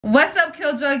What's up,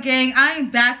 Killjoy gang? I am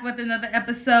back with another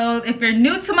episode. If you're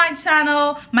new to my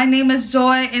channel, my name is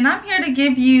Joy and I'm here to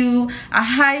give you a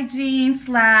hygiene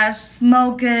slash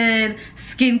smell good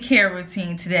skincare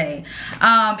routine today.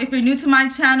 If you're new to my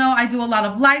channel, I do a lot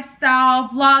of lifestyle,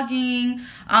 vlogging,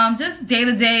 just day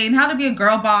to day and how to be a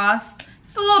girl boss.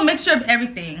 Just a little mixture of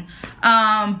everything.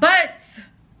 But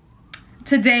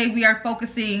today we are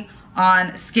focusing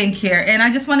on skincare, and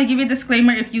I just want to give you a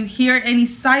disclaimer. If you hear any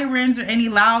sirens or any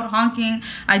loud honking,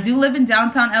 I do live in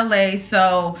downtown LA,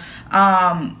 so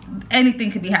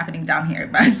anything could be happening down here,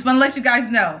 but I just want to let you guys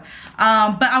know.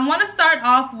 But I want to start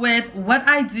off with what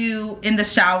I do in the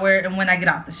shower and when I get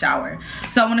out the shower.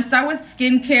 So I want to start with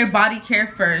skincare, body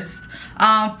care first.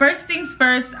 First things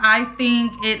first, I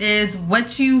think it is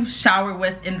what you shower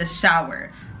with in the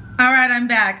shower. All right, I'm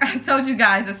back. I told you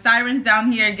guys, the sirens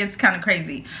down here gets kind of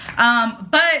crazy.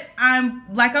 But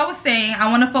like I was saying, I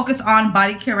want to focus on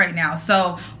body care right now.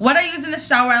 So what I use in the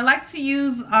shower, I like to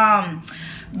use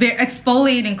their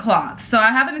exfoliating cloth. So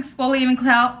I have an exfoliating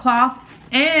cloth,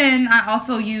 and I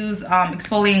also use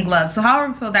exfoliating gloves. So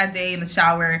however I feel that day in the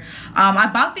shower. I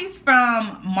bought these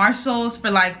from Marshall's for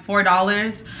like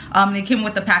 $4. They came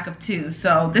with a pack of 2.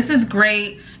 So this is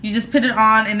great. You just put it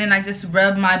on and then I just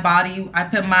rub my body. I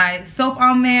put my soap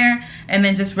on there and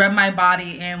then just rub my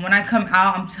body. And when I come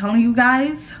out, I'm telling you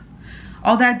guys,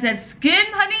 all that dead skin,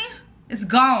 honey, it's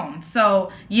gone.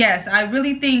 So yes, I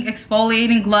really think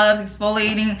exfoliating gloves,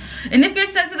 exfoliating, and if you're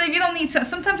sensitive, you don't need to.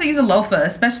 Sometimes I use a loofah,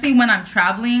 especially when I'm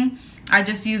traveling. I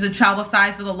just use a travel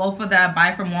size of the loofah that I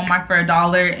buy from Walmart for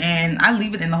 $1, and I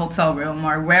leave it in the hotel room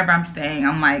or wherever I'm staying.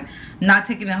 I'm like not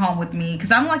taking it home with me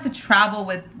because I don't like to travel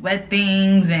with wet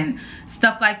things and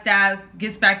stuff like that.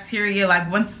 Gets bacteria.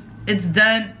 Like once it's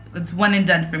done, it's one and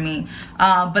done for me.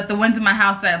 But the ones in my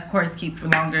house I of course keep for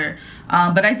longer.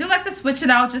 But I do like to switch it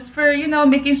out just for, you know,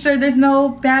 making sure there's no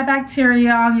bad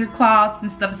bacteria on your cloths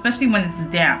and stuff, especially when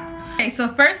it's damp. Okay,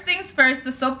 so first things first,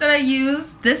 the soap that I use,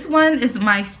 this one is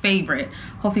my favorite.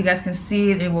 Hopefully you guys can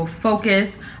see it, it will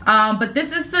focus. But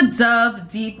this is the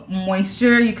Dove Deep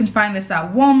Moisture. You can find this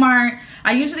at Walmart.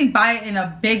 I usually buy it in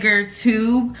a bigger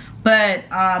tube, but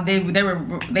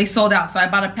they sold out, so I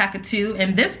bought a pack of 2,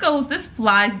 and this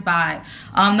flies by.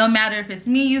 No matter if it's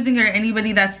me using it or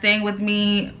anybody that's staying with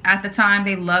me at the time,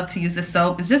 they love to use the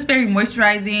soap. It's just very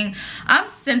moisturizing. I'm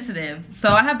sensitive,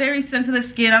 so I have very sensitive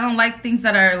skin. I don't like things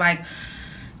that are like,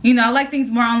 you know, I like things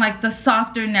more on like the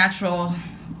softer, natural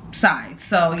side.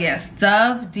 So yes,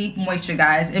 Dove Deep Moisture,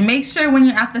 guys. And make sure when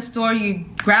you're at the store you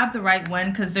grab the right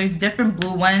one, because there's different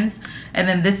blue ones, and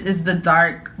then this is the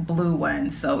dark blue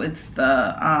one. So it's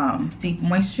the Deep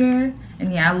Moisture,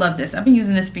 and yeah, I love this. I've been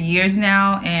using this for years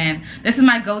now, and this is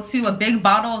my go-to. A big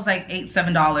bottle is like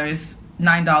 $7,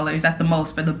 $9 at the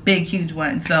most for the big huge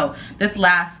one, so this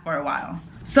lasts for a while.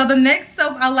 So the next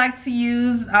soap I like to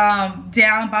use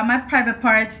down by my private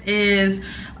parts is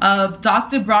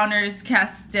Dr. Bronner's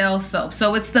Castile soap.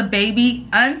 So it's the baby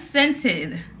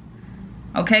unscented.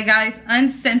 Okay guys,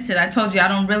 unscented. I told you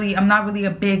I'm not really a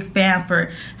big fan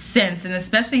for scents, and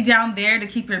especially down there, to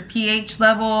keep your pH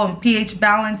level and pH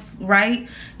balance right,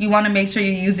 you want to make sure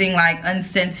you're using like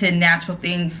unscented natural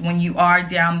things when you are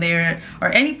down there, or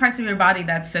any parts of your body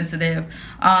that's sensitive.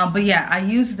 But yeah, I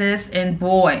use this, and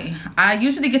boy, I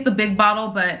usually get the big bottle,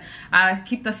 but I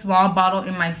keep the small bottle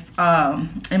in my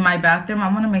bathroom.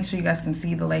 I want to make sure you guys can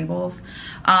see the labels.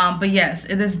 But yes,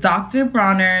 it is Dr.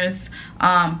 Bronner's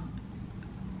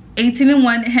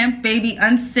 18-in-1 hemp baby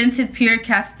unscented pure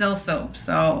Castile soap.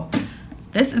 So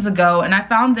this is a go, and I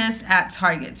found this at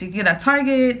Target. So you can get it at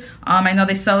Target. I know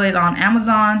they sell it on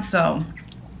Amazon, so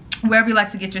wherever you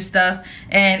like to get your stuff.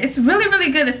 And it's really,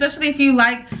 really good, especially if you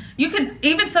like, you could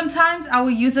even sometimes I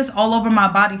will use this all over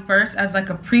my body first as like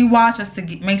a pre-wash, just to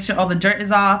make sure all the dirt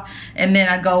is off, and then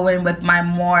I go in with my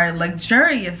more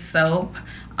luxurious soap,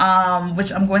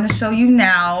 which I'm going to show you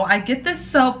now. I get this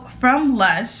soap from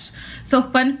Lush. So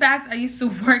fun fact, I used to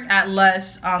work at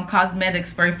Lush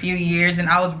Cosmetics for a few years, and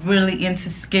I was really into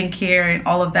skincare and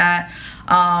all of that.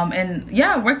 And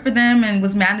yeah, I worked for them and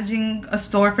was managing a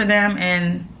store for them,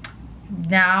 and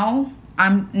now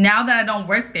that I don't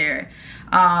work there,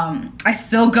 I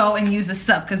still go and use the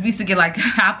stuff, because we used to get like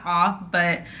half off,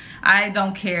 but I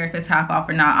don't care if it's half off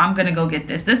or not. I'm gonna go get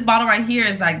this. This bottle right here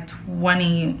is like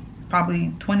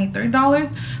probably $20,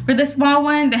 $30 for the small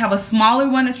one. They have a smaller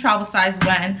one, a travel size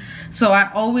one, so I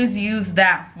always use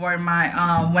that for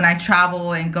my when I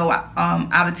travel and go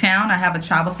out of town. I have a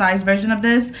travel size version of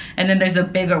this, and then there's a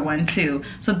bigger one too.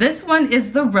 So this one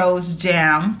is the Rose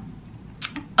Jam.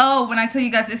 Oh, when I tell you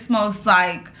guys, it smells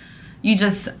like you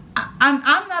just,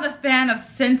 I'm not a fan of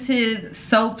scented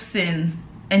soaps and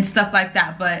and stuff like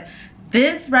that. But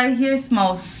this right here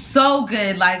smells so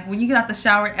good. Like when you get out the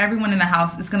shower, everyone in the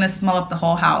house is gonna smell up the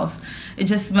whole house. It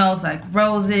just smells like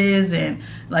roses, and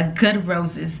like good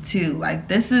roses too. Like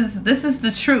this is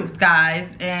the truth, guys.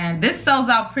 And this sells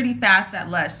out pretty fast at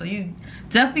Lush, so you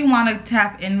definitely want to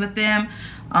tap in with them.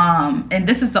 And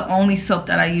this is the only soap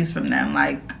that I use from them,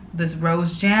 like this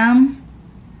rose jam.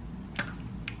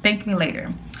 Thank me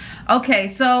later. Okay,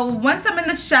 so once I'm in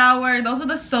the shower, those are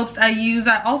the soaps I use.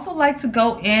 I also like to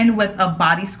go in with a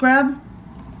body scrub.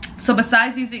 So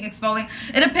besides using exfoliating,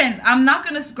 it depends. I'm not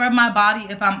gonna scrub my body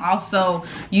if I'm also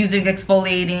using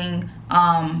exfoliating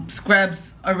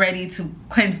scrubs already to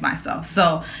cleanse myself.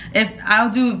 So if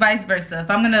I'll do vice versa. If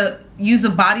I'm gonna use a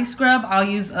body scrub, I'll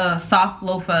use a soft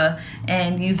loofah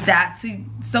and use that to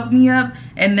soak me up,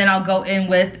 and then I'll go in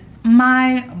with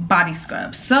my body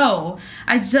scrub. So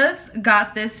I just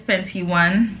got this Fenty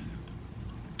one.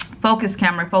 Focus,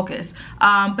 camera, focus.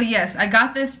 But yes, I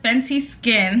got this Fenty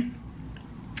Skin,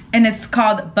 and it's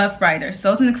called Buff Rider.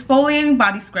 So it's an exfoliating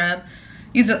body scrub.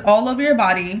 Use it all over your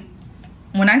body.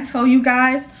 When I tell you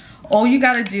guys, all you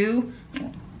gotta do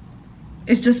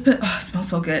is just put, oh, it smells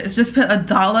so good. It's just put a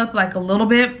dollop, like a little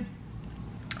bit,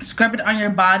 scrub it on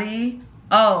your body.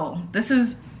 Oh, this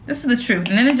is the truth.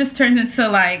 And then it just turns into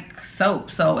like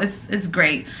soap. So it's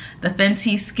great. The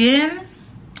Fenty Skin,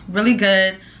 really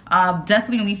good.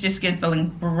 Definitely leaves your skin feeling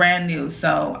brand new.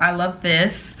 So I love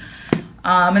this.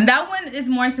 And that one is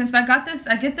more expensive.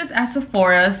 I get this at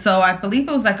Sephora, so I believe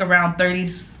it was like around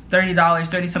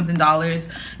 $30 something.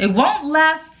 It won't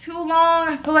last too long.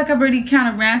 I feel like I've already kind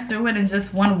of ran through it in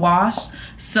just one wash.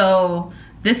 So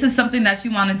this is something that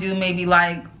you want to do maybe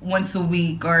like once a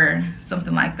week or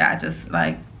something like that,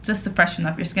 just to freshen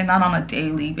up your skin, not on a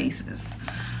daily basis.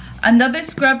 Another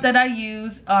scrub that I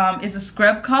use is a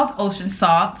scrub called Ocean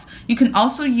Salt. You can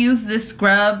also use this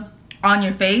scrub on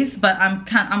your face, but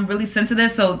I'm really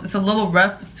sensitive, so it's a little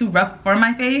rough. It's too rough for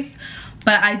my face,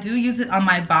 but I do use it on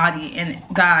my body. And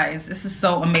guys, this is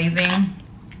so amazing.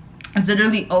 It's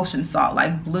literally ocean salt,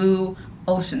 like blue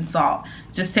ocean salt.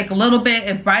 Just take a little bit,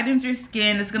 it brightens your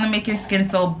skin. It's gonna make your skin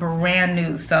feel brand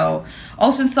new. So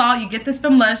ocean salt, you get this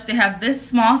from Lush. They have this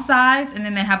small size, and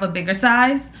then they have a bigger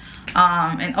size. And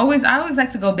I always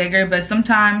like to go bigger, but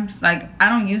sometimes like I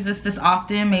don't use this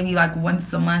often, maybe like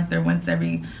once a month or once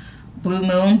every blue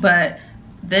moon. But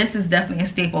this is definitely a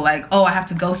staple. Like, oh, I have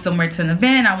to go somewhere to an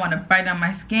event, I want to brighten up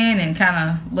my skin and kind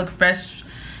of look fresh,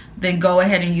 then go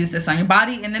ahead and use this on your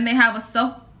body. And then they have a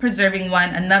self-preserving one,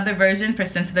 another version for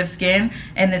sensitive skin,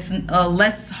 and it's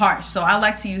less harsh. So I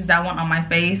like to use that one on my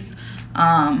face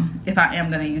if I am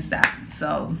gonna use that.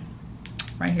 So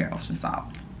right here, Ocean Salt.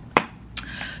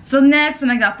 So next,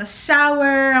 when I got the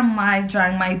shower, I'm like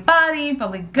drying my body,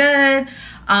 feeling good.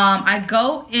 I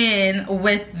go in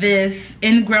with this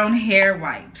ingrown hair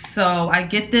wipes. So I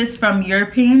get this from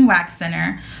European Wax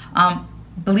Center.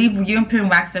 Believe European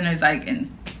Wax Center is like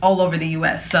all over the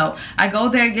US. So I go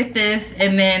there, get this,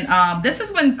 and then this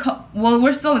is when, well,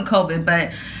 we're still in COVID,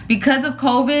 but because of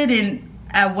COVID, and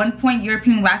at one point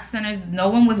European Wax Centers, no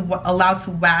one was allowed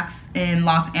to wax in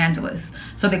Los Angeles.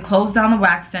 So they closed down the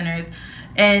wax centers.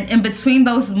 And in between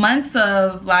those months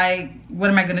of like, what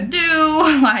am I gonna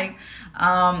do? Like,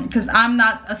 because I'm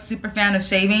not a super fan of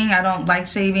shaving. I don't like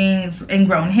shaving. It's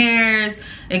ingrown hairs,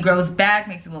 it grows back,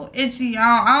 makes it a little itchy.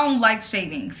 I don't like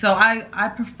shaving, so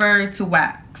I prefer to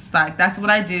wax. Like, that's what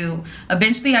I do.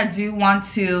 Eventually I do want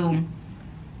to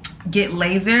get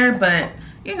laser, but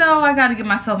you know, I gotta get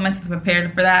myself mentally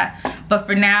prepared for that. But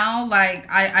for now, like,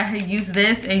 I use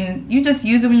this, and you just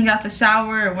use it when you got the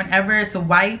shower or whenever. It's a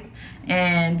wipe.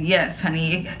 And yes,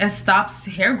 honey, it stops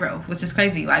hair growth, which is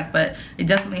crazy, like, but it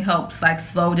definitely helps like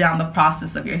slow down the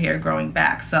process of your hair growing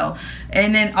back. So,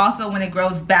 and then also when it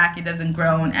grows back, it doesn't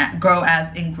grow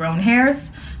as ingrown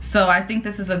hairs. So I think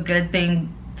this is a good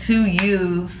thing to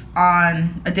use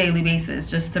on a daily basis,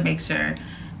 just to make sure.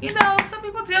 You know, some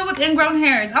people deal with ingrown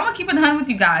hairs. I'm gonna keep it 100 with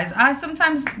you guys. I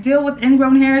sometimes deal with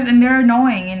ingrown hairs, and they're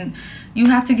annoying, and you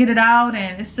have to get it out,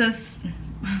 and it's just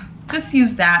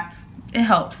use that. It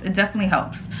helps. It definitely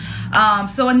helps.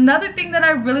 So another thing that I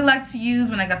really like to use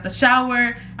when I got the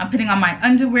shower, I'm putting on my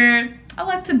underwear. I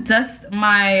like to dust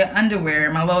my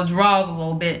underwear, my little drawers a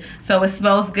little bit, so it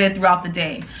smells good throughout the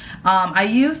day. I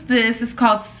use this. It's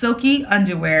called Silky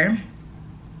Underwear.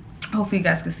 Hopefully you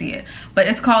guys can see it, but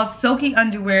it's called Silky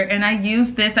Underwear, and I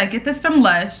use this. I get this from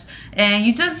Lush, and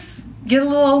you just get a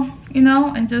little, you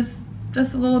know, and just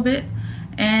a little bit.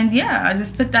 And yeah, I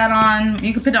just put that on.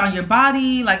 You can put it on your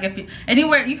body, like if you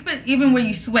anywhere. You can put even where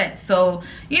you sweat. So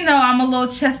you know, I'm a little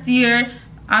chestier.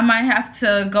 I might have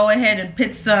to go ahead and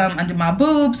put some under my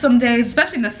boobs some days,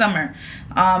 especially in the summer.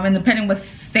 And depending what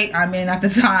state I'm in at the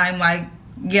time, like,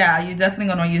 yeah, you're definitely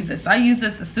gonna use this. So I use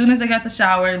this as soon as I got the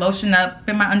shower, lotion up,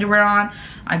 put my underwear on.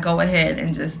 I go ahead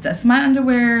and just dust my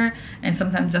underwear, and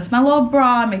sometimes dust my little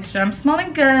bra, make sure I'm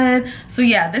smelling good. So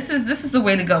yeah, this is the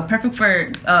way to go. Perfect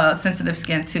for sensitive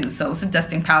skin too. So it's a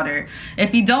dusting powder.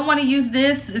 If you don't want to use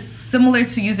this, it's similar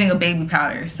to using a baby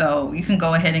powder. So you can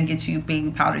go ahead and get you baby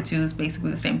powder too. It's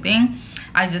basically the same thing.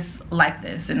 I just like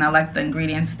this, and I like the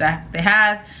ingredients that it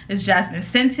has. It's jasmine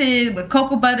scented with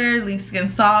cocoa butter, leaves skin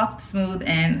soft, smooth,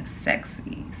 and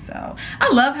sexy. So I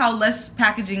love how lush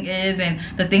packaging is, and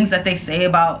the things that they say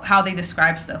about how they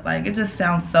describe stuff. Like, it just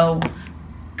sounds so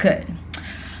good.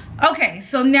 Okay,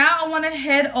 so now I want to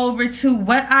head over to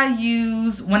what I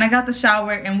use when I got the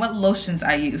shower and what lotions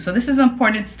I use. So this is an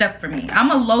important step for me.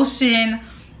 I'm a lotion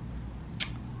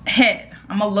head.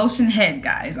 I'm a lotion head,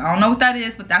 guys. I don't know what that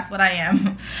is, but that's what I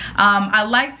am. I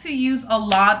like to use a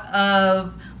lot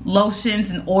of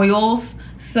lotions and oils.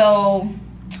 So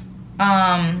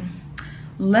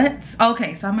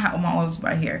okay, so I'm gonna have my oils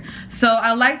right here. So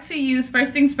I like to use,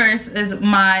 first things first, is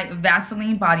my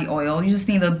Vaseline body oil. You just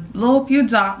need a little few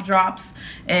drops,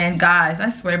 and guys, I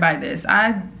swear by this.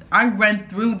 I run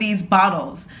through these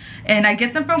bottles, and I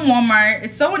get them from Walmart.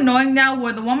 It's so annoying now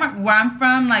where the Walmart where I'm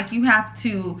from, like, you have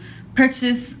to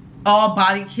purchase all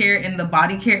Bodycare in the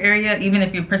Bodycare area, even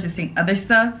if you're purchasing other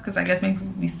stuff, because I guess maybe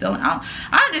people be stealing out.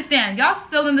 I understand y'all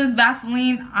stealing this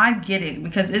Vaseline. I get it,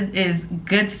 because it is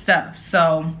good stuff.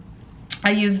 So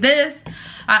I use this.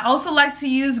 I also like to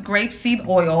use grapeseed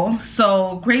oil.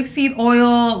 So grapeseed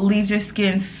oil leaves your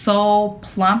skin so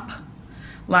plump.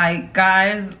 Like,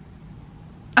 guys,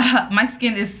 my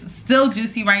skin is still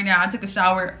juicy right now. I took a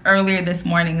shower earlier this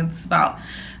morning. It's about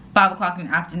 5 o'clock in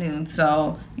the afternoon.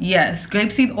 So yes,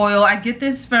 grapeseed oil. I get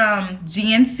this from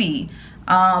GNC,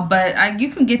 but you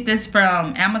can get this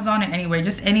from Amazon or anywhere,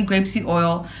 just any grapeseed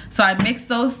oil. So I mix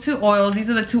those two oils. These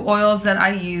are the two oils that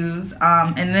I use,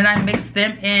 and then I mix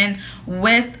them in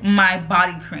with my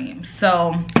body cream.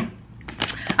 So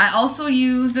I also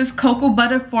use this cocoa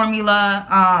butter formula.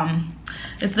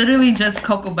 It's literally just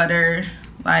cocoa butter,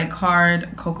 like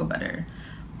hard cocoa butter,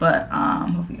 but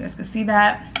hopefully you guys can see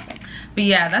that. But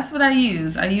yeah, that's what I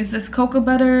use. I use this cocoa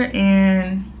butter,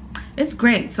 and it's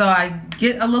great. So I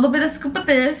get a little bit of scoop of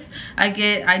this.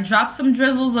 I drop some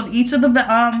drizzles of each of the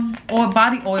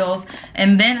body oils,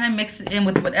 and then I mix it in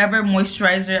with whatever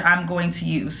moisturizer I'm going to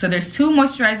use. So there's two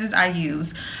moisturizers I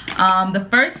use. The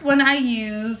first one I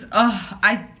use,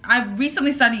 I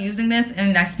recently started using this,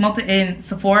 and I smelled it in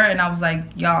Sephora, and I was like,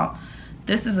 y'all,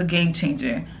 this is a game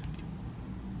changer.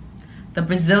 The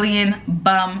Brazilian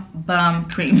bum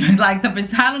cream. Like,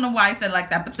 I don't know why I said it like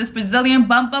that, but this Brazilian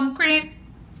bum cream,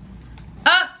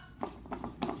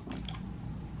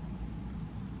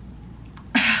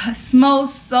 it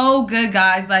smells so good,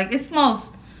 guys. Like, it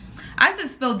smells, I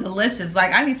just feel delicious.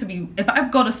 Like, I need to be, if I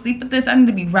go to sleep with this, I need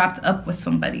to be wrapped up with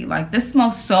somebody. Like, this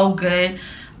smells so good.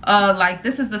 Like,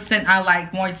 this is the scent I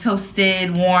like, more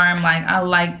toasted, warm. Like, I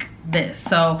like this.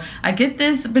 So I get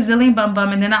this Brazilian bum,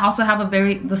 and then I also have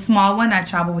the small one. I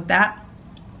travel with that,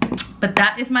 but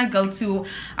that is my go-to.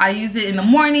 I use it in the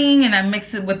morning, and I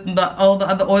mix it with all the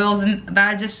other oils that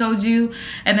I just showed you.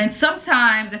 And then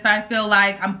sometimes if I feel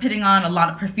like I'm putting on a lot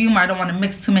of perfume, or I don't want to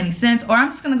mix too many scents, or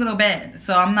I'm just gonna go to bed,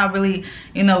 so I'm not really,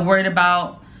 you know, worried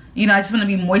about, you know, I just want to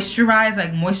be moisturized,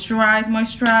 like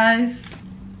moisturize.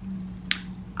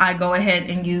 I go ahead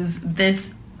and use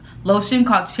this lotion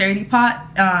called Charity Pot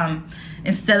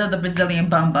instead of the Brazilian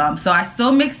bum. So I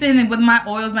still mix in with my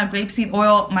oils, my grapeseed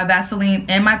oil, my Vaseline,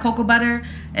 and my cocoa butter,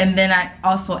 and then I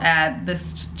also add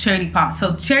this Charity Pot.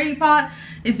 So Charity Pot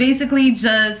is basically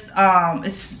just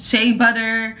it's shea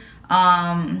butter,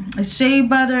 moringa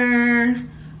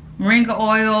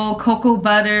oil, cocoa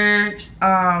butter, it's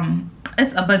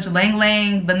a bunch of lang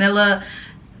lang, vanilla,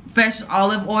 fresh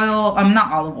olive oil,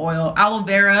 not olive oil, aloe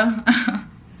vera.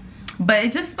 But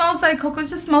it just smells like cocoa. It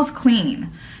just smells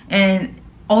clean, and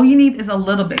all you need is a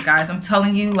little bit, guys. I'm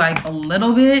telling you, like, a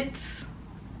little bit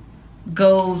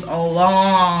goes a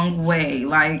long way.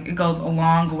 Like, it goes a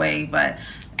long way, but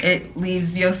it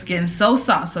leaves your skin so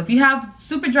soft. So if you have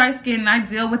super dry skin, I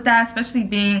deal with that, especially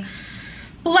being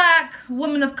black,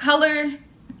 woman of color.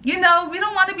 You know, we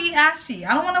don't want to be ashy.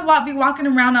 I don't want to be walking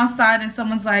around outside and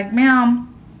someone's like, ma'am,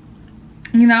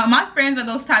 you know, my friends are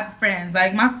those type of friends.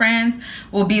 Like, my friends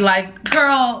will be like,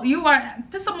 girl,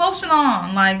 put some lotion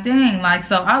on. Like, dang. Like,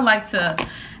 so I like to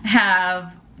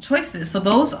have choices. So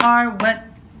those are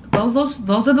those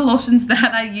are the lotions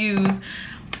that I use.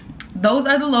 Those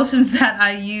are the lotions that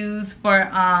I use for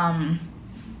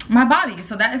my body.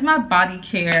 So that is my body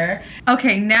care.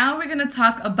 Okay, now we're gonna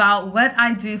talk about what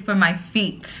I do for my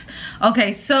feet.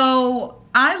 Okay, so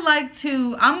I'm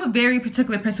a very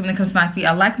particular person when it comes to my feet.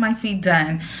 I like my feet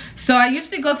done. So I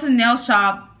usually go to the nail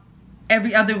shop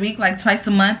every other week, like twice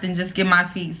a month, and just get my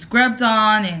feet scrubbed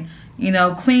on and, you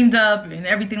know, cleaned up and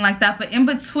everything like that. But in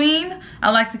between, I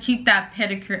like to keep that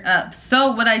pedicure up.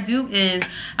 So what I do is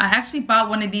I actually bought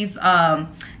one of these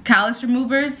callus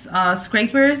removers,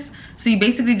 scrapers. So you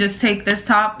basically just take this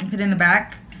top and put it in the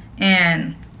back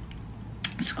and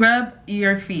scrub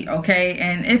your feet, okay?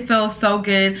 And it feels so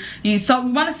good. You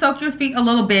want to soak your feet a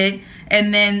little bit,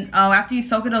 and then after you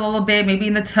soak it a little bit, maybe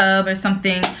in the tub or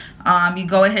something, you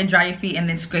go ahead, dry your feet, and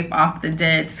then scrape off the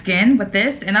dead skin with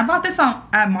this. And I bought this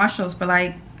at Marshall's for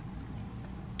like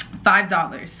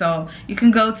 $5, so you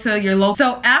can go to your local.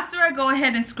 So after I go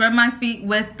ahead and scrub my feet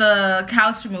with the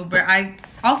callus remover, I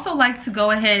also like to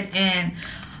go ahead and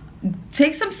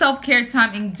take some self-care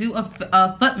time and do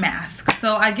a foot mask.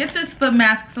 So I get this foot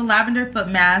mask. It's a lavender foot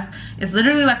mask. It's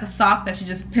literally like a sock that you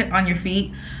just put on your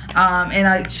feet, and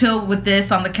I chill with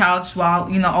this on the couch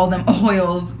while, you know, all them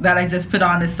oils that I just put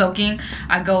on is soaking.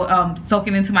 I go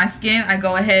soaking into my skin. I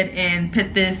go ahead and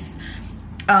put this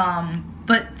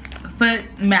foot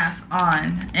mask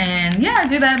on, and yeah, I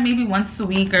do that maybe once a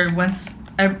week or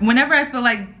whenever I feel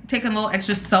like taking a little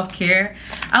extra self-care.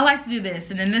 I like to do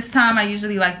this, and in this time I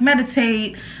usually like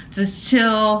meditate, just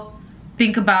chill,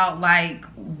 think about like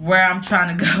where I'm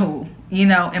trying to go, you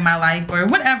know, in my life or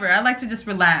whatever. I like to just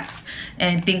relax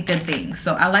and think good things.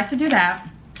 So I like to do that,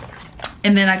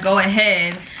 and then I go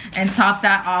ahead and top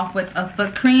that off with a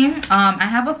foot cream. I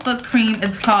have a foot cream.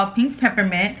 It's called Pink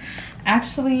Peppermint.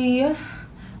 Actually,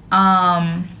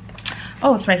 oh,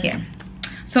 it's right here.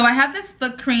 So I have this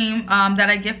foot cream that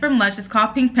I get from Lush. It's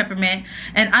called Pink Peppermint,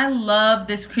 and I love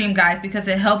this cream, guys, because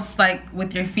it helps like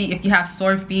with your feet. If you have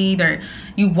sore feet or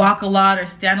you walk a lot or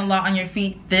stand a lot on your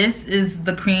feet, this is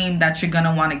the cream that you're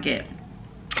gonna want to get.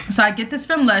 So I get this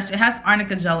from Lush. It has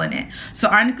arnica gel in it. So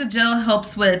arnica gel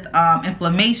helps with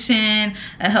inflammation.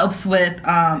 It helps with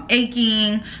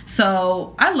aching.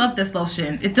 So I love this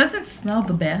lotion. It doesn't smell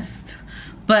the best,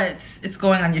 but it's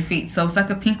going on your feet. So it's like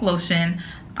a pink lotion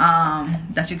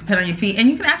that you can put on your feet, and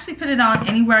you can actually put it on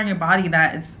anywhere on your body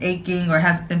that it's aching or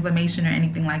has inflammation or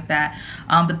anything like that,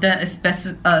 but that is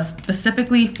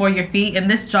specifically for your feet. And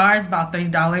this jar is about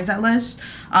 $30 at Lush,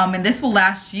 and this will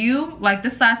last you, like,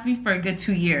 this lasts me for a good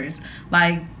 2 years,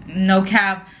 like, no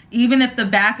cap. Even if the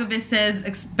back of it says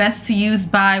it's best to use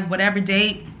by whatever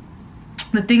date.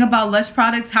 The thing about Lush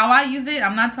products, how I use it,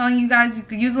 I'm not telling you guys you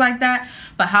could use it like that,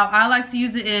 but how I like to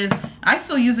use it is I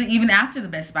still use it even after the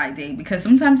best by date, because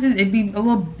sometimes it'd be a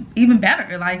little even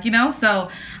better, like, you know. So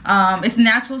it's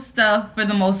natural stuff for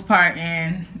the most part,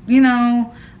 and, you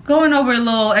know, going over a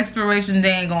little expiration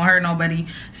day ain't gonna hurt nobody.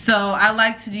 So I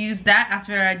like to use that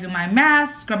after I do my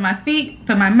mask, scrub my feet,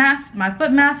 put my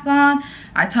foot mask on.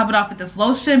 I top it off with this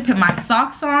lotion, put my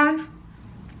socks on.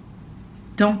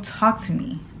 Don't talk to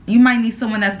me. You might need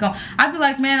someone that's going, I'd be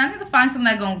like, man, I need to find someone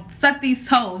that's going to suck these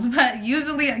toes. But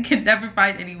usually I can never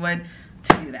find anyone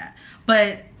to do that.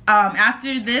 But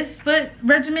after this foot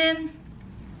regimen,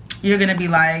 you're going to be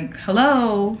like,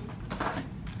 hello,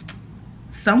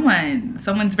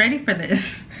 someone's ready for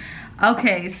this.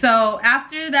 Okay, so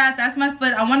after that, that's my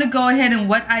foot. I want to go ahead and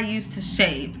what I use to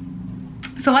shave.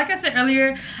 So like I said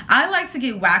earlier, I like to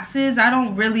get waxes. I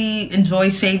don't really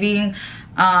enjoy shaving.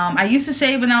 I used to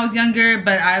shave when I was younger,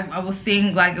 but I was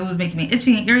seeing like it was making me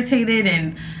itchy and irritated,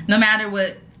 and no matter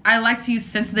what, I like to use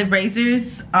sensitive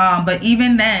razors, but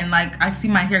even then, like, I see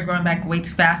my hair growing back way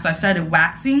too fast, so I started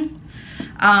waxing.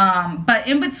 But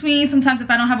in between, sometimes if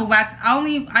I don't have a wax,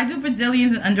 I do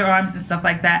Brazilians and underarms and stuff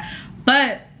like that.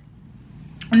 But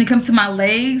when it comes to my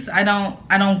legs, I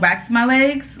don't wax my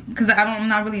legs because I'm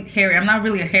not really hairy. I'm not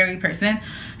really a hairy person,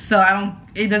 so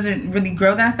it doesn't really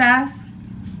grow that fast.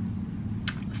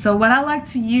 So what I like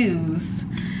to use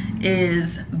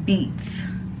is beets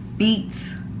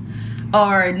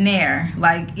or Nair,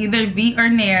 like either beet or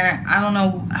Nair. I don't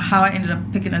know how I ended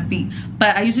up picking up beet,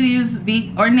 but I usually use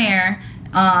beet or Nair,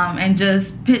 and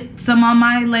just put some on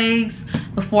my legs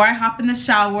before I hop in the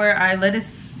shower. I let it,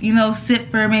 you know,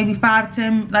 sit for maybe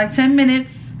 10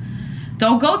 minutes.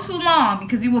 Don't go too long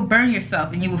because you will burn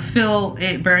yourself and you will feel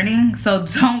it burning. So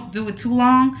don't do it too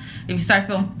long. If you start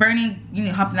feeling burning, you need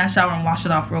to hop in that shower and wash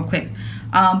it off real quick.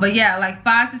 But yeah, like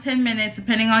 5 to 10 minutes,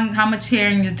 depending on how much hair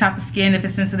and your type of skin, if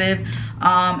it's sensitive.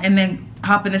 And then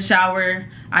hop in the shower.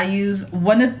 I use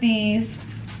one of these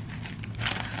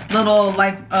little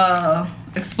like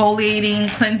exfoliating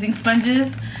cleansing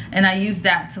sponges, and I use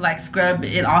that to like scrub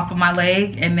it off of my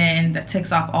leg, and then that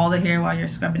takes off all the hair while you're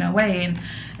scrubbing it away, and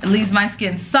it leaves my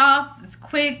skin soft. It's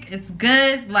quick, it's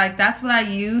good. Like, that's what I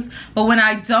use. But when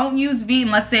I don't use Veet,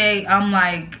 and let's say I'm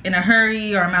like in a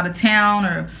hurry, or I'm out of town,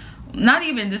 or not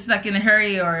even just like in a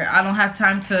hurry, or I don't have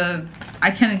time to,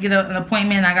 I can't get an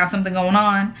appointment, I got something going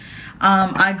on,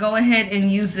 I go ahead and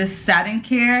use this Satin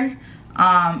Care,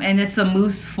 and it's a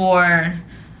mousse for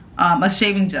a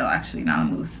shaving gel. Actually, not a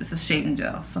mousse, it's a shaving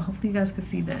gel. So hopefully you guys can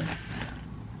see this.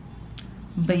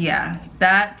 But yeah,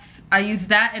 I use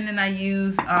that, and then I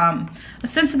use a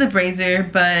sensitive razor,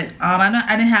 but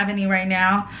I didn't have any right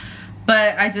now.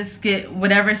 But I just get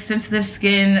whatever sensitive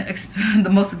skin, the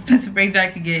most expensive razor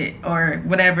I could get, or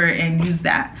whatever, and use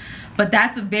that. But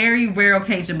that's a very rare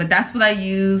occasion, but that's what I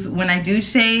use when I do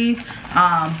shave.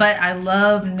 But I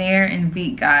love Nair and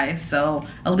Veet, guys. So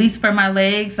at least for my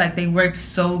legs, like, they work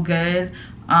so good.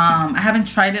 I haven't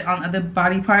tried it on other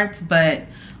body parts, but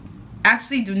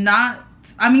actually do not.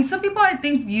 I mean, some people I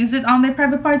think use it on their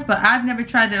private parts, but I've never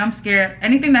tried it. I'm scared.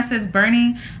 Anything that says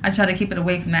burning, I try to keep it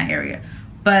away from that area.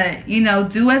 But, you know,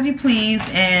 do as you please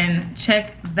and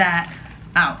check that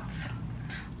out.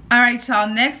 All right, y'all,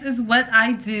 next is what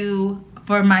I do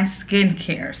for my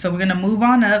skincare. So we're gonna move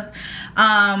on up.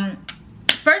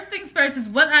 First things first is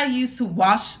what I use to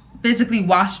physically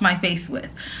wash my face with.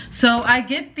 So I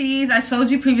get these, I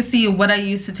showed you previously what I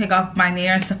use to take off my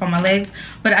nail and stuff on my legs,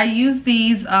 but I use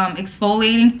these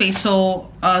exfoliating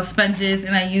facial sponges,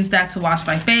 and I use that to wash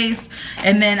my face.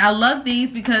 And then I love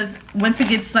these because once it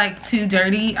gets like too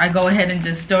dirty, I go ahead and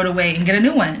just throw it away and get a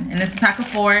new one. And it's a pack of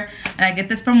 4, and I get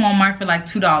this from Walmart for like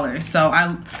 $2. So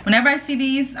whenever I see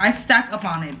these, I stack up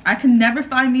on it. I can never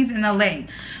find these in LA.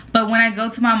 But when I go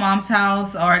to my mom's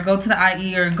house, or I go to the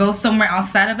IE, or go somewhere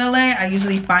outside of LA, I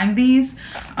usually find these.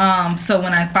 So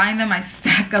when I find them, I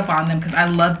stack up on them because I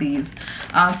love these.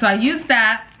 So I use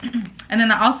that. And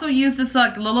then I also use this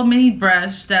like little mini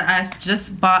brush that I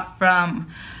just bought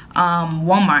from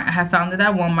Walmart. I have found it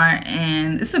at Walmart,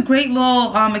 and it's a great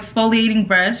little exfoliating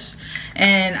brush.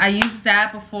 And I use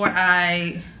that before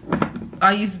I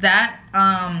use that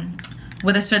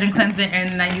with a certain cleanser,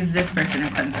 and then I use this for a certain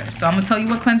cleanser. So I'm gonna tell you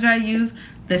what cleanser I use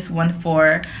this one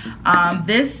for.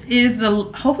 This is the,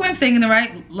 hopefully I'm saying it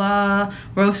right, La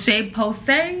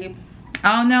Roche-Posay.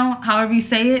 I don't know, however you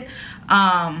say it.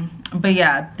 But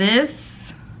yeah, this,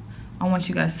 I want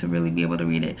you guys to really be able to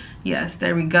read it. Yes,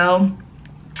 there we go.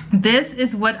 This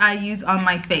is what I use on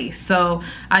my face. So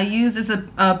I use, it's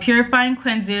a purifying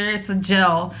cleanser. It's a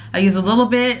gel. I use a little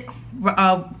bit,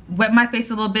 wet my face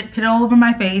a little bit, put it all over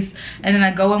my face, and then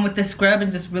I go in with this scrub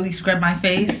and just really scrub my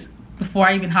face before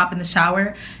I even hop in the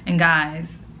shower. And guys,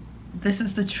 this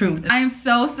is the truth. I am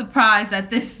so surprised that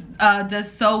this does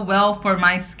so well for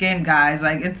my skin, guys.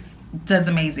 Like, it does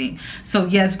amazing. So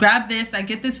yes, grab this. I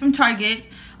get this from Target.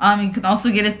 You can also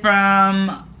get it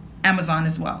from Amazon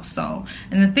as well. So,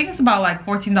 and the thing is about like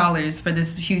 $14 for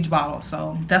this huge bottle,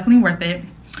 so definitely worth it.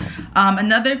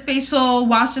 Another facial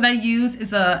wash that I use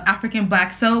is a African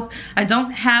black soap. I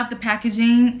don't have the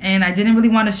packaging, and I didn't really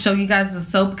want to show you guys the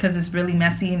soap because it's really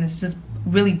messy and it's just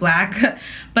really black.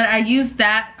 But I use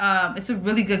that. It's a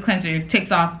really good cleanser. It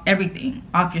takes off everything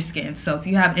off your skin. So if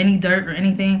you have any dirt or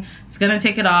anything, it's gonna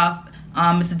take it off.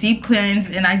 It's a deep cleanse,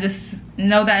 and I just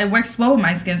know that it works well with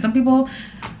my skin. Some people,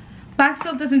 black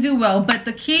soap doesn't do well, but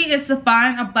the key is to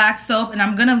find a black soap, and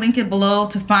I'm gonna link it below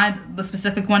to find the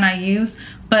specific one I use.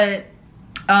 But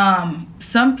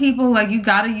some people, like, you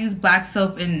gotta use black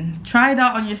soap and try it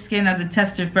out on your skin as a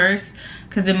tester first,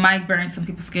 because it might burn some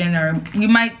people's skin, or you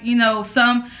might, you know,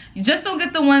 you just don't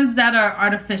get the ones that are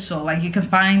artificial, like you can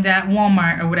find at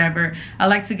Walmart or whatever. I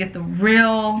like to get the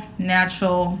real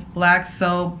natural black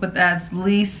soap with as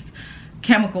least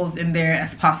chemicals in there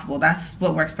as possible. That's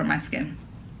what works for my skin.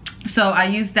 So I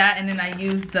use that, and then I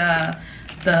use the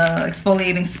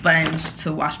exfoliating sponge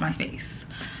to wash my face.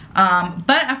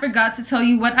 But I forgot to tell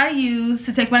you what I use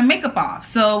to take my makeup off.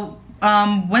 So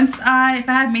if I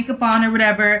have makeup on or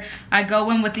whatever, I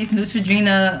go in with these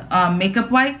Neutrogena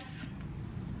makeup wipes.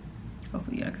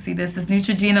 Hopefully you can see this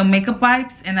Neutrogena makeup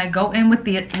wipes, and I go in with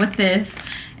this,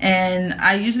 and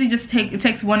I usually just it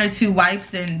takes 1 or 2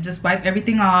 wipes and just wipe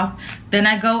everything off. Then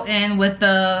I go in with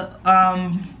the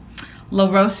La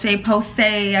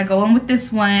Roche-Posay. I go in with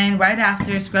this one right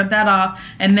after, scrub that off,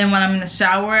 and then when I'm in the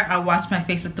shower, I wash my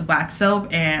face with the black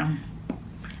soap, and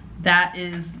that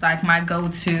is like my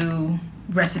go-to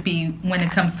recipe when it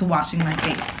comes to washing my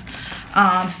face.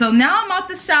 So now I'm out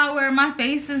the shower, my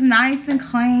face is nice and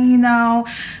clean, you know.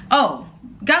 Oh,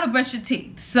 gotta brush your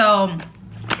teeth. So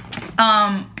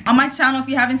On my channel, if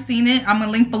you haven't seen it, I'm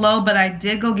gonna link below, but I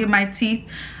did go get my teeth.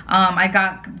 I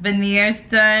got veneers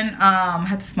done. I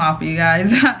had to smile for you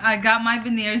guys. I got my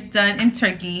veneers done in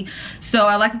Turkey. So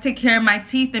I like to take care of my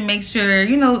teeth and make sure,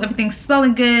 you know, everything's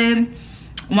smelling good.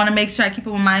 I want to make sure I keep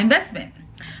it with my investment.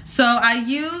 So I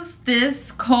use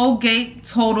this Colgate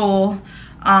Total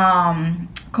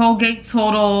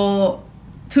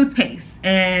toothpaste,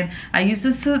 and I use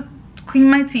this to clean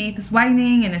my teeth. It's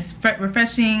whitening and it's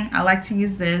refreshing. I like to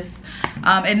use this.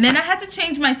 And then I had to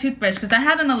change my toothbrush because I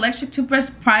had an electric toothbrush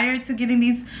prior to getting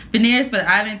these veneers, but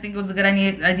I didn't think it was a good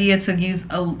idea to use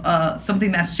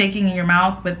something that's shaking in your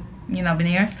mouth with, you know,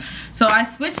 veneers. So I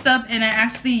switched up and I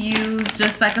actually used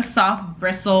just like a soft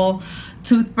bristle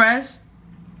toothbrush,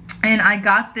 and I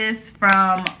got this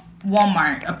from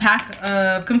Walmart. A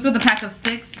pack comes with a pack of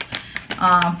 6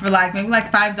 for like maybe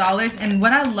like $5. And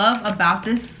what I love about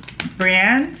this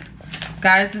brand,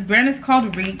 guys, this brand is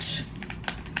called Reach.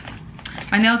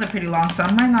 My nails are pretty long, so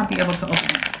I might not be able to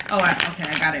open it. Oh, okay,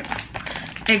 I got it.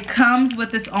 It comes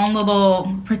with its own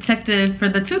little protective for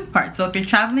the tooth part, so if you're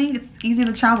traveling, it's easy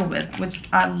to travel with, which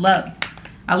I love.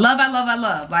 I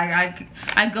love. Like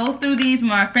I go through these when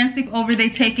my friends sleep over, they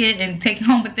take it and take it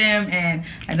home with them, and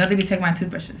I know they be taking my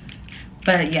toothbrushes.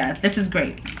 But yeah, this is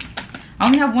great. I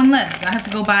only have 1 left. I have to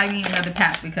go buy me another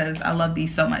pack because I love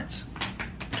these so much.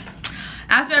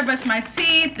 After I brush my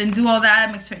teeth and do all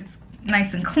that, make sure it's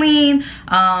nice and clean,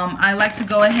 I like to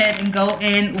go ahead and go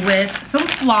in with some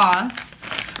floss.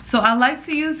 So I like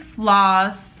to use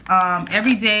floss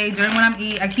every day during when I'm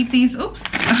eating. I keep these,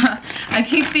 I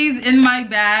keep these in my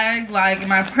bag, like in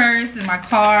my purse, in my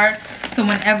car. So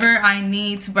whenever I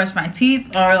need to brush my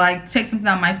teeth or like take something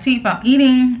out of my teeth while I'm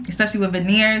eating, especially with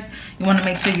veneers, you want to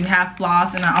make sure you have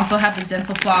floss. And I also have the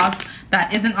dental floss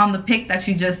that isn't on the pick, that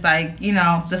you just like, you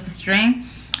know, it's just a string.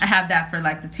 I have that for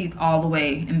like the teeth all the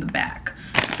way in the back.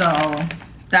 So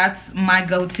that's my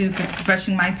go-to for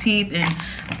brushing my teeth. And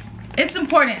it's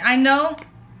important. I know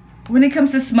when it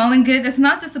comes to smelling good, it's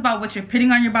not just about what you're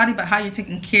putting on your body, but how you're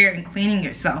taking care and cleaning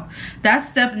yourself. That's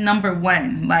step number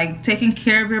 1, like taking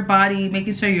care of your body,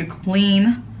 making sure you're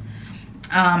clean.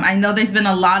 I know there's been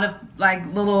a lot of like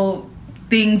little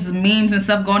things, memes and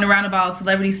stuff going around about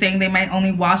celebrities saying they might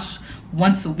only wash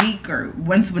once a week or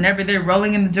once whenever they're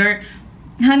rolling in the dirt.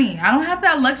 Honey, I don't have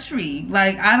that luxury.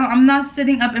 Like I'm not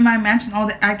sitting up in my mansion all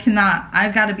day. I cannot. I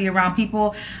gotta be around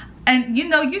people. And you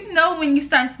know when you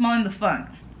start smelling the funk.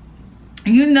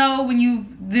 You know when you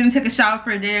didn't take a shower for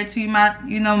a day or 2, you might,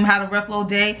 you know, had a rough little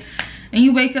day, and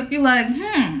you wake up, you're like,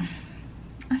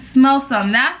 I smell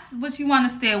some. That's what you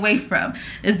want to stay away from,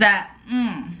 is that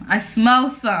I smell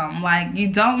some. Like, you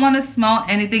don't want to smell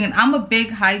anything. And I'm a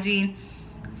big hygiene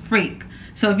freak.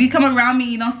 So if you come around me,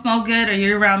 you don't smell good, or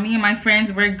you're around me and my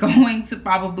friends, we're going to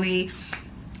probably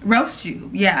roast you.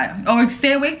 Yeah, or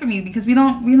stay away from you, because we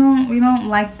don't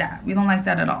like that. We don't like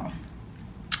that at all.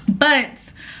 But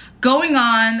going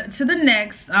on to the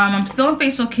next, I'm still in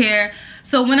facial care.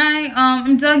 So when I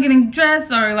am done getting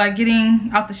dressed or like getting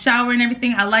out the shower and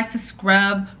everything, I like to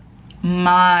scrub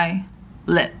my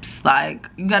lips. Like,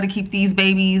 you got to keep these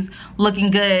babies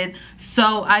looking good.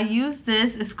 So I use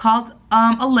this. It's called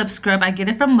a lip scrub. I get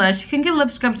it from Lush. You can get lip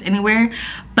scrubs anywhere,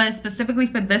 but specifically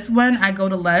for this one, I go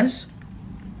to Lush.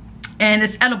 And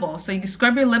it's edible, so you can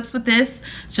scrub your lips with this.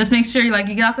 Just make sure you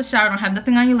get out the shower, don't have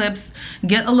nothing on your lips.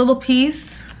 Get a little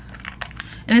piece,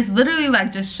 and it's literally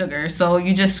like just sugar. So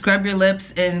you just scrub your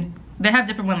lips, and they have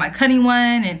different ones, like honey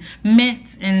one and mint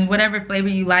and whatever flavor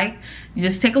you like. You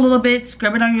just take a little bit,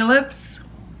 scrub it on your lips,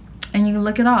 and you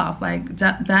lick it off. Like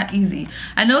that easy.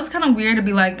 I know it's kind of weird to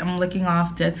be like, I'm licking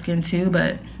off dead skin too,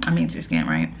 but I mean, it's your skin,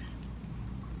 right?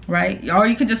 Right? Or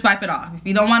you could just wipe it off. If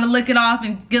you don't want to lick it off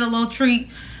and get a little treat,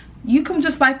 you can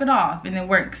just wipe it off and it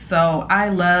works. So I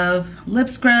love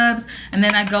lip scrubs. And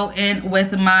then I go in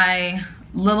with my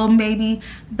little baby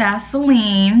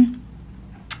Vaseline,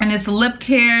 and it's lip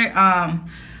care.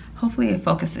 Hopefully it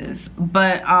focuses,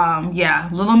 but yeah,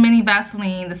 little mini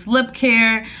Vaseline. It's lip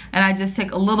care, and I just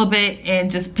take a little bit and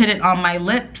just put it on my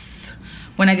lips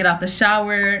when I get out the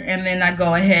shower, and then I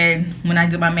go ahead when I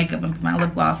do my makeup and put my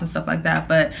lip gloss and stuff like that.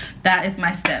 But that is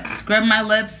my steps. Scrub my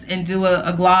lips and do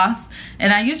a gloss.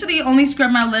 And I usually only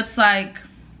scrub my lips, like,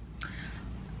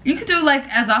 you could do like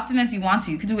as often as you want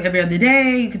to. You could do it every other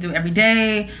day, you could do it every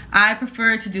day. I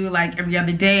prefer to do it like every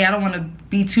other day. I don't want to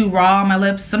be too raw on my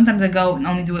lips. Sometimes I go and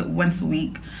only do it once a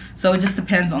week. So it just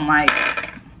depends on like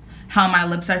how my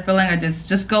lips are feeling. I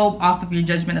just go off of your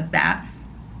judgment of that.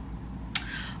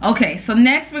 Okay, so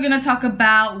next we're gonna talk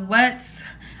about what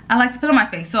I like to put on my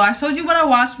face. So I showed you what I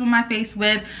washed my face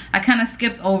with. I kind of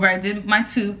skipped over. I did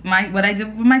what I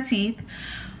did with my teeth.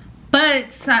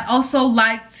 But I also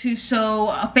like to show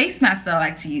a face mask that I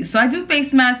like to use. So I do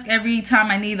face mask every time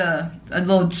I need a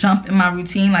little jump in my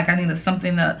routine. Like I need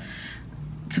something to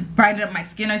brighten up my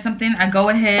skin or something. I go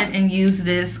ahead and use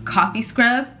this coffee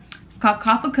scrub. It's called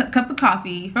Cup of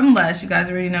Coffee from Lush. You guys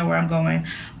already know where I'm going.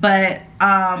 But,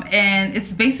 and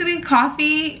it's basically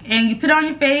coffee, and you put it on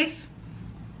your face.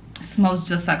 It smells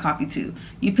just like coffee too.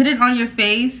 You put it on your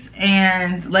face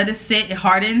and let it sit, it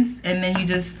hardens, and then you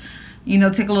just, you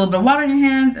know, take a little bit of water in your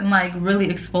hands and like really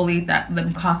exfoliate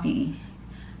them coffee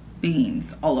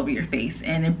beans all over your face,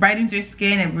 and it brightens your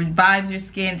skin, it revives your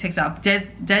skin, takes out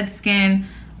dead skin.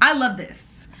 I love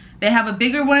this. They have a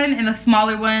bigger one and a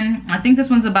smaller one. I think this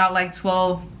one's about like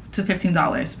 $12 to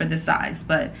 $15 for this size,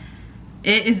 but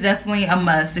it is definitely a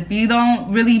must. If you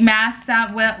don't really mask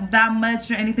that much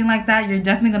or anything like that, you're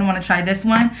definitely gonna want to try this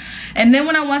one. And then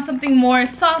when I want something more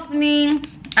softening,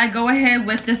 I go ahead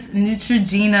with this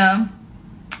Neutrogena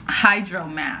Hydro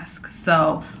Mask.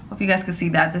 So hope you guys can see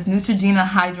that. This Neutrogena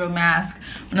Hydro Mask,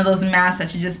 one of those masks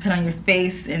that you just put on your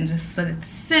face and just let it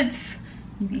sit.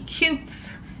 You be cute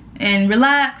and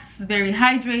relax. Very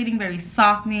hydrating, very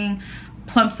softening,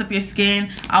 plumps up your skin.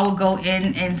 I will go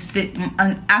in and sit,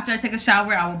 after I take a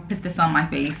shower, I will put this on my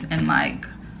face and like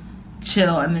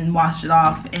chill and then wash it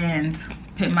off and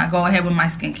go ahead with my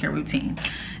skincare routine.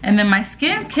 And then my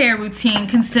skincare routine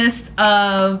consists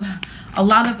of a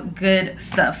lot of good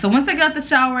stuff. So once I get out the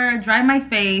shower, dry my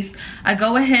face, I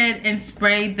go ahead and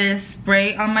spray this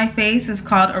spray on my face. It's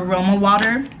called Aroma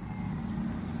Water.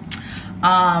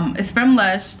 It's from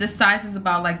Lush. This size is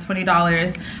about like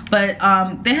 $20, but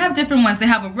they have different ones. They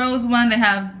have a rose one, they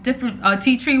have different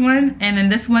tea tree one, and then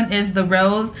this one is the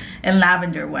rose and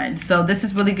lavender one. So this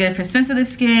is really good for sensitive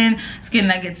skin, skin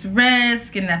that gets red,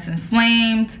 skin that's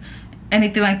inflamed,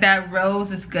 anything like that.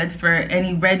 Rose is good for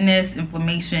any redness,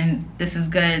 inflammation. This is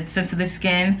good. Sensitive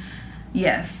skin,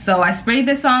 yes. So I sprayed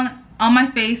this on my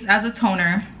face as a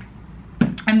toner,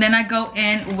 and then I go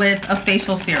in with a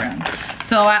facial serum.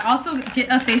 So I also get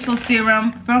a facial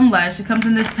serum from Lush. It comes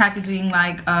in this packaging,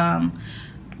 like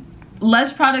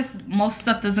Lush products, most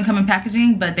stuff doesn't come in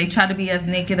packaging, but they try to be as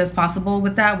naked as possible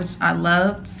with that, which I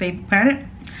love to save the planet.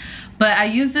 But I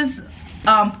use this,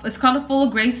 it's called a Full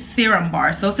of Grace serum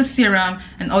bar. So it's a serum,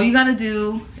 and all you gotta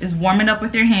do is warm it up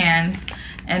with your hands,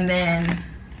 and then,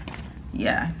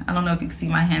 yeah, I don't know if you can see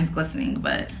my hands glistening,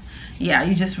 but yeah,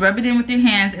 you just rub it in with your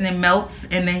hands and it melts,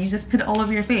 and then you just put it all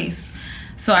over your face.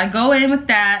 So I go in with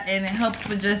that, and it helps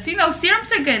with just, you know,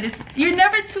 serums are good. You're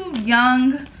never too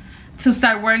young to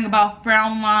start worrying about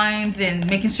frown lines and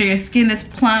making sure your skin is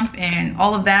plump and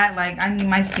all of that. Like, I need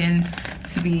my skin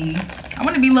to be, I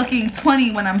want to be looking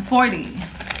 20 when I'm 40.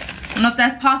 I don't know if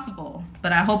that's possible,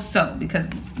 but I hope so, because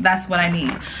that's what I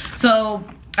need. So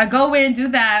I go in, do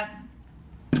that,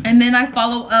 and then I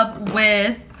follow up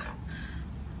with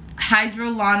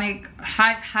hyaluronic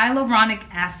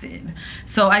acid.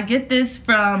 So I get this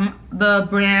from the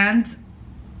brand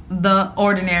The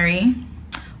Ordinary.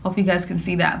 Hope you guys can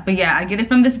see that. But yeah, I get it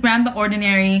from this brand The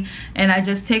Ordinary, and I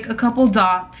just take a couple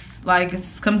dots, like it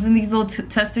comes in these little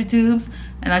tester tubes,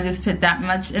 and I just put that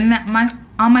much in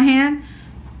on my hand,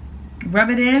 rub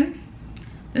it in.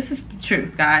 This is the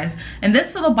truth, guys. And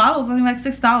this little bottle is only like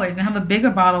 $6, and I have a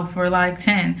bigger bottle for like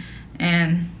 10.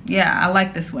 And yeah, I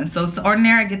like this one. So it's The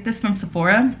Ordinary. I get this from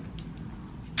Sephora.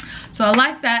 So I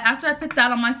like that. After I put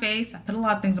that on my face, I put a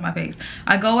lot of things on my face,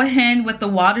 I go ahead with the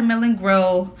Watermelon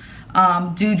Grow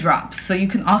Dewdrops. So you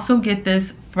can also get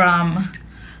this from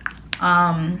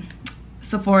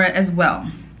Sephora as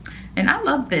well. And I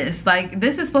love this. Like,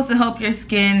 this is supposed to help your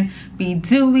skin be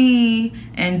dewy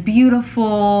and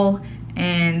beautiful,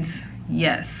 and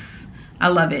yes, I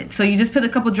love it. So you just put a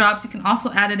couple drops. You can also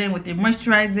add it in with your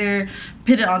moisturizer,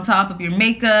 put it on top of your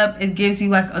makeup. It gives you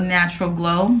like a natural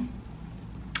glow.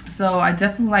 So I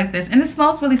definitely like this, and it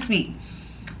smells really sweet.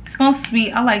 It smells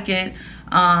sweet. I like it.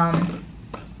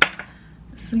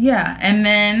 So yeah, and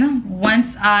then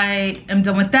once I am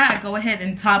done with that, I go ahead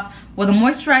and top with a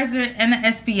moisturizer and an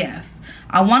SPF.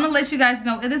 I want to let you guys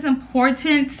know it is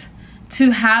important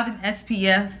to have an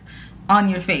SPF on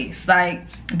your face. Like,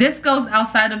 this goes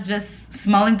outside of just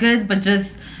smelling good, but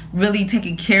just really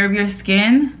taking care of your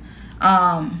skin.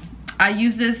 I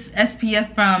use this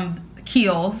SPF from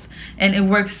Kiehl's, and it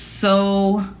works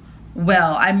so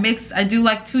well. I do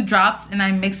like 2 drops, and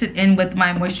I mix it in with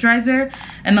my moisturizer.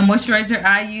 And the moisturizer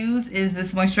I use is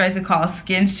this moisturizer called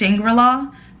Skin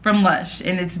Shangri-La from Lush,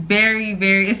 and it's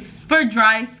it's for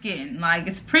dry skin. Like,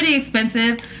 it's pretty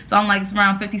expensive. It's on like, it's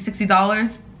around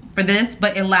 $50–$60 for this,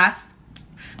 but it lasts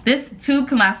This tube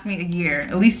can last me a year,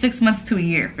 at least 6 months to a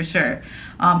year for sure.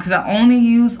 Because I only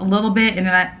use a little bit, and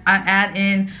then I add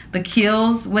in the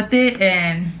Kiehl's with it.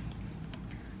 And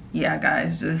yeah,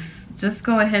 guys, just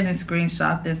go ahead and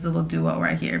screenshot this little duo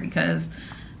right here, because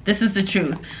this is the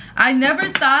truth. I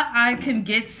never thought I could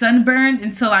get sunburned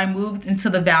until I moved into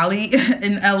the valley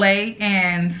in LA,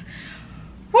 and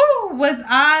whoo, was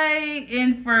I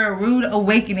in for a rude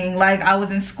awakening. Like, I was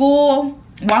in school,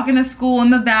 walking to school in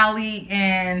the valley,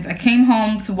 and I came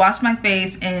home to wash my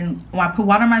face, and when I put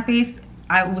water on my face,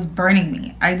 it was burning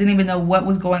me. I didn't even know what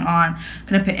was going on.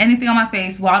 Couldn't put anything on my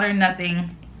face, water,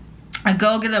 nothing. I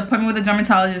go get an appointment with a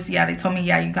dermatologist. Yeah, they told me,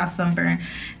 yeah, you got sunburn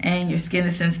and your skin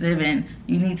is sensitive and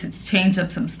you need to change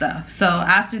up some stuff. So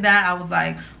after that, I was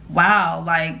like, wow,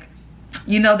 like,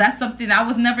 you know, that's something I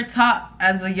was never taught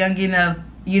as a youngin of,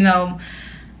 you know,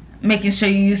 making sure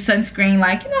you use sunscreen.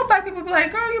 Like, you know, black people be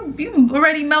like, girl, you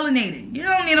already melanated. You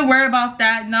don't need to worry about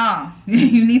that. No,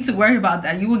 you need to worry about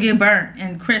that. You will get burnt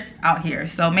and crisp out here.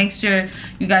 So make sure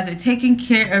you guys are taking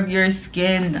care of your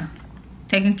skin.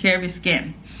 Taking care of your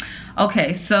skin.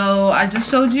 Okay, so I just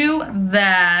showed you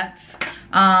that,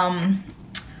 and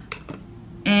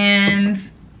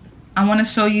I want to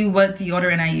show you what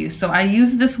deodorant I use. So I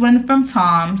use this one from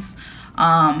Tom's.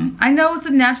 I know it's a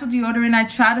natural deodorant. I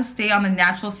try to stay on the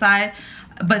natural side,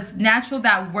 but natural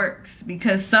that works,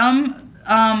 because some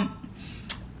deodorants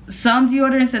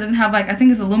that doesn't have, like, I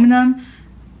think it's aluminum.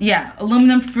 Yeah,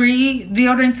 aluminum free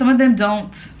deodorant. Some of them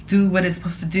don't do what it's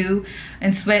supposed to do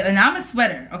and sweat. And I'm a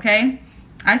sweater, okay?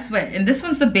 I sweat. And this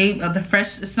one's the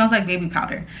fresh, it smells like baby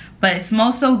powder, but it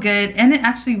smells so good, and it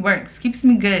actually works, keeps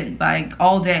me good like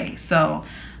all day. So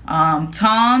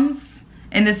Tom's,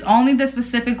 and it's only the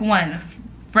specific one,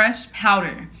 fresh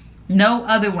powder, no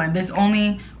other one. There's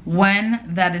only one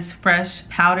that is fresh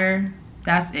powder.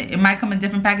 That's it. It might come in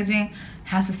different packaging, it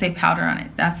has to say powder on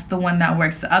it. That's the one that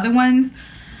works. The other ones,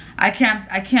 I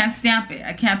can't stamp it.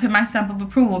 I can't put my stamp of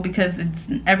approval because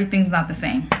everything's not the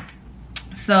same.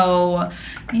 So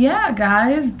yeah,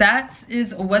 guys, that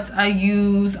is what I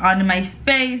use on my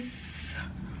face.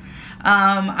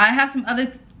 I have some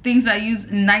other things I use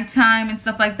nighttime and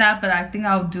stuff like that, but I think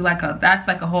I'll do that's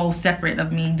like a whole separate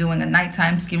of me doing a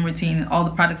nighttime skin routine and all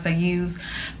the products I use.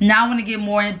 Now I want to get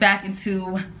more back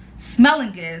into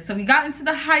smelling good. So we got into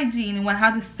the hygiene and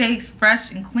how to stay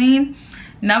fresh and clean.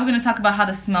 Now we're going to talk about how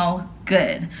to smell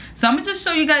good. So I'm going to just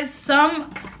show you guys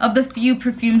some of the few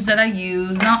perfumes that I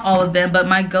use. Not all of them, but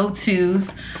my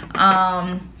go-tos.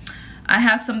 I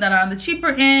have some that are on the cheaper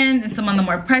end and some on the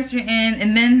more pricier end,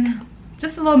 and then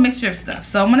just a little mixture of stuff.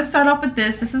 So I'm going to start off with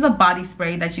this. This is a body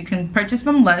spray that you can purchase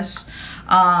from Lush.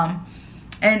 And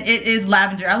it is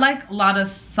lavender. I like a lot of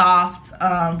soft,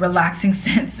 relaxing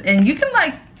scents. And you can,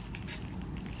 like,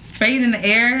 spray it in the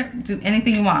air, do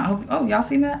anything you want. Oh, y'all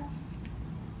seen that?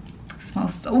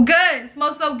 Smells so good. It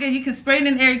smells so good. You can spray it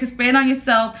in the air, you can spray it on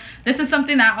yourself. This is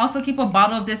something I also keep a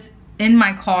bottle of this in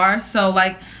my car. So,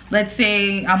 like, let's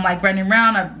say I'm like running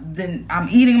around, then I'm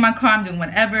eating in my car, I'm doing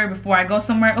whatever before I go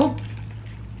somewhere. Oh,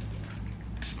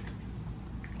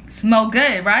 smell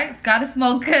good, right? It's gotta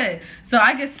smell good. So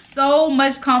I get so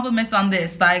much compliments on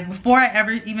this. Like, before I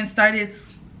ever even started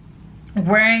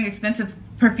wearing expensive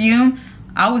perfume,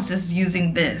 I was just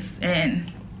using this,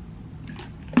 and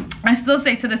I still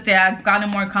say to this day I've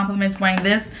gotten more compliments wearing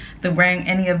this than wearing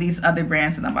any of these other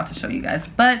brands that I'm about to show you guys.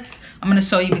 But I'm going to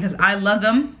show you because I love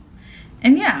them.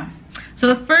 And yeah,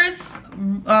 so the first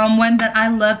one that I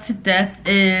love to death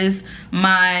is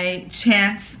my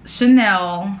Chance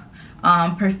Chanel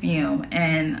perfume.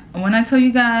 And when I tell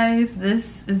you guys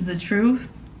this is the truth,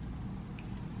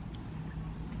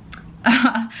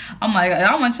 I'm like,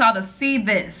 I want y'all to see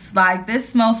this. Like, this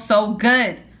smells so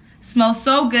good. Smells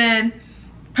so good.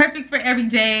 Perfect for every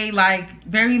day, like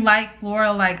very light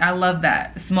floral. Like, I love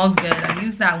that. It smells good. I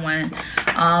use that one.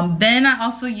 Then I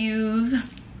also use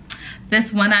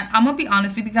this one. I'm gonna be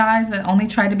honest with you guys, I only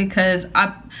tried it because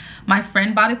my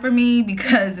friend bought it for me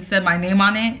because it said my name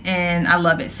on it, and I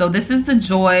love it. So this is the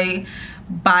Joy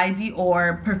by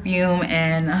Dior perfume,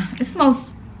 and it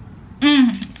smells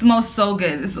so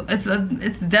good.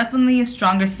 It's definitely a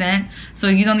stronger scent, so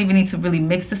you don't even need to really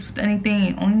mix this with anything.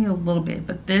 You only need a little bit,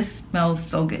 but this smells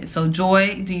so good. So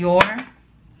Joy Dior,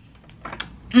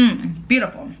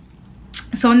 beautiful.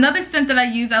 So another scent that I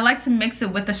use, I like to mix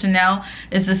it with the Chanel,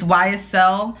 is this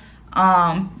YSL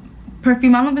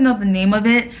perfume. I don't even know the name of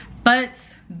it, but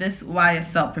this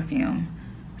YSL perfume,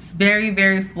 it's very,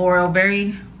 very floral,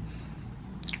 very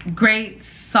great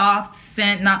soft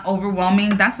scent, not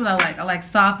overwhelming. That's what I like. I like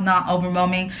soft, not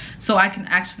overwhelming, so I can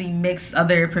actually mix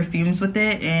other perfumes with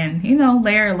it and, you know,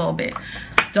 layer a little bit.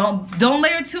 don't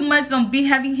layer too much. Don't be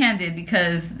heavy-handed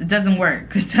because it doesn't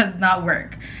work. It does not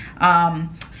work.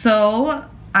 So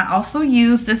I also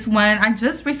use this one. I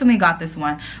just recently got this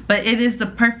one, but it is the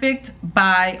Perfect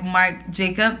by Marc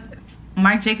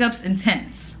Jacobs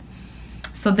Intense.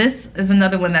 So this is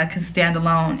another one that can stand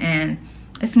alone, and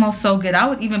it smells so good.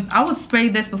 I would spray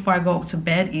this before I go to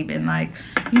bed, even, like,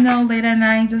 you know, late at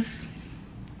night, just,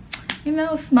 you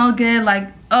know, smell good.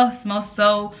 Like, oh, it smells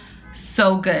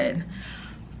so good.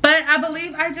 But I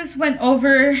believe I just went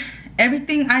over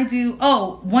everything I do.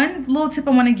 Oh, one little tip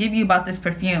I want to give you about this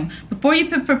perfume. Before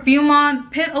you put perfume on,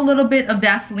 put a little bit of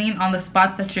Vaseline on the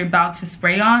spots that you're about to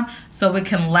spray on, so it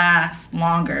can last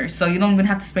longer. So you don't even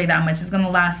have to spray that much. It's going to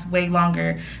last way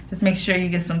longer. Just make sure you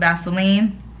get some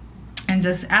Vaseline and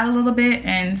just add a little bit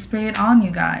and spray it on,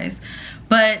 you guys.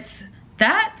 But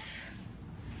that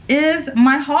is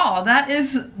my haul. That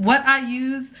is what I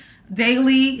use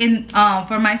daily in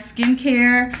for my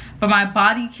skincare, for my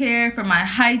body care, for my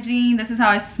hygiene. This is how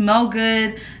I smell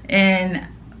good. And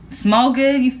smell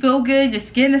good, you feel good, your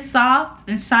skin is soft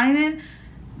and shining,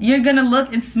 you're gonna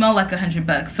look and smell like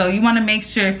 $100. So you want to make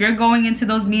sure, if you're going into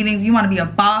those meetings, you want to be a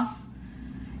boss,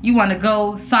 you want to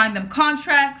go sign them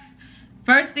contracts.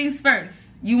 First things first,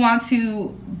 you want to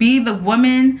be the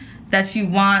woman that you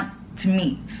want to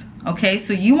meet. Okay,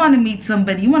 so you want to meet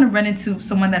somebody, you want to run into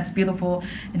someone that's beautiful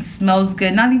and smells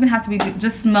good. Not even have to be,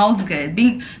 just smells good.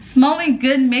 Smelling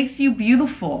good makes you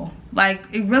beautiful. Like,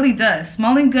 it really does.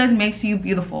 Smelling good makes you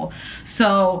beautiful.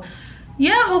 So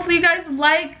yeah, hopefully you guys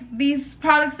like these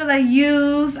products that I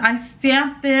use. I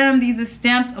stamped them. These are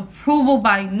stamps approval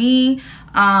by me.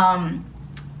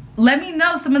 Let me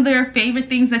know some of their favorite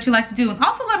things that you like to do. And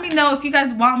also let me know if you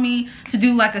guys want me to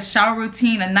do like a shower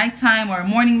routine, a nighttime or a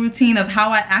morning routine of how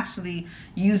I actually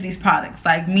use these products.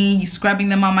 Like me scrubbing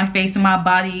them on my face and my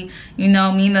body, you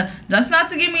know, that's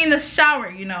not to get me in the shower,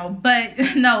 you know. But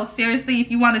no, seriously, if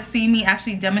you want to see me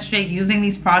actually demonstrate using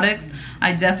these products,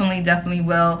 I definitely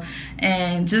will.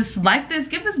 And just like this,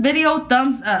 give this video a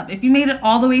thumbs up. If you made it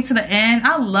all the way to the end,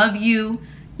 I love you.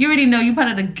 You already know you're part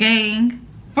of the gang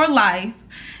for life.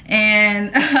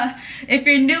 And if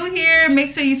you're new here,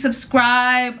 make sure you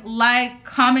subscribe, like,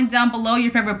 comment down below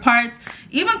your favorite parts.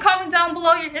 Even comment down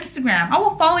below your Instagram. I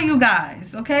will follow you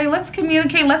guys, okay? Let's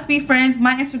communicate, let's be friends.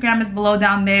 My Instagram is below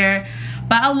down there.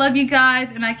 But I love you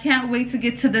guys, and I can't wait to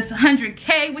get to this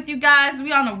 100K with you guys.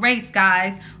 We on a race,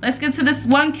 guys. Let's get to this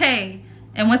 1K.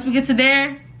 And once we get to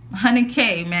there,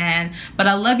 100K, man. But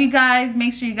I love you guys.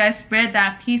 Make sure you guys spread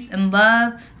that peace and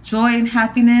love, joy and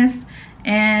happiness.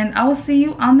 And I will see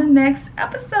you on the next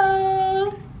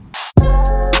episode.